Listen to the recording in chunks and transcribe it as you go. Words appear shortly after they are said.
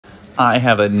I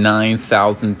have a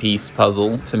 9,000 piece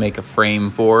puzzle to make a frame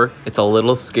for. It's a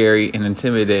little scary and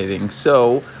intimidating.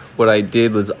 So what I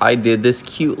did was I did this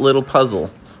cute little puzzle.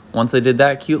 Once I did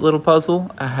that cute little puzzle,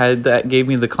 that gave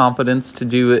me the confidence to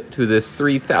do it to this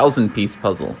 3,000 piece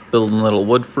puzzle. Building a little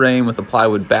wood frame with a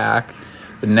plywood back.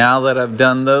 But now that I've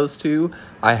done those two,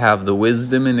 I have the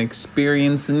wisdom and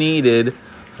experience needed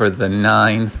for the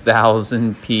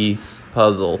 9,000 piece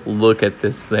puzzle. Look at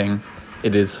this thing.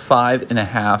 It is 6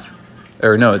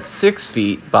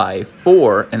 feet by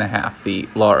 4.5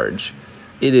 feet large.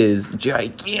 It is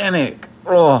gigantic.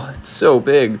 Oh, it's so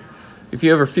big. If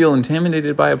you ever feel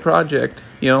intimidated by a project,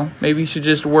 maybe you should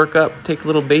just work up, take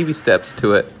little baby steps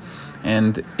to it.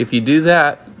 And if you do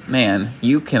that, man,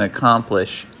 you can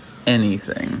accomplish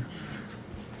anything.